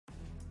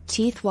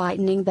Teeth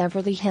whitening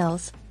Beverly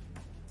Hills.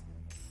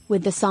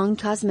 With the Song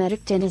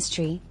Cosmetic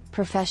Dentistry,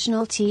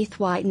 professional teeth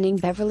whitening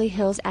Beverly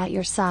Hills at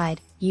your side,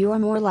 you are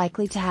more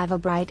likely to have a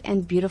bright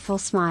and beautiful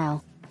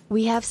smile.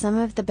 We have some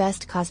of the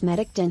best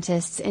cosmetic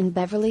dentists in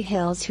Beverly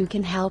Hills who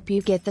can help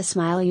you get the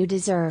smile you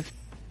deserve.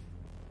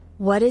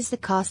 What is the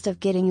cost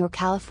of getting your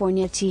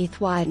California teeth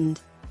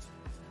whitened?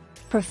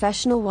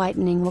 Professional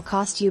whitening will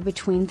cost you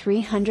between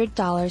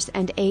 $300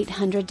 and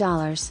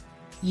 $800.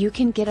 You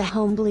can get a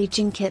home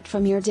bleaching kit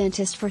from your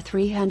dentist for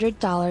 $300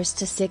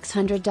 to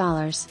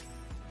 $600.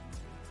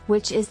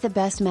 Which is the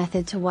best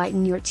method to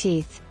whiten your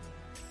teeth?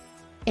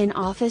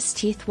 In-office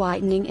teeth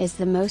whitening is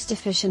the most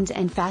efficient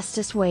and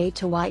fastest way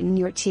to whiten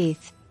your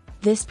teeth.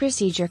 This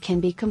procedure can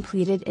be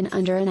completed in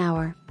under an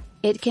hour.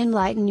 It can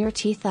lighten your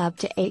teeth up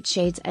to 8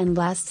 shades and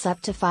lasts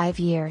up to 5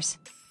 years.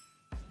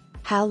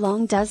 How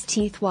long does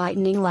teeth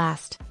whitening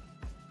last?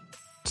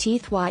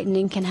 Teeth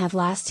whitening can have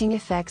lasting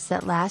effects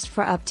that last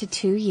for up to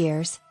 2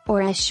 years,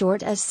 or as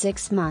short as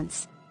 6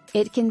 months.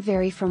 It can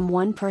vary from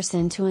one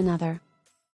person to another.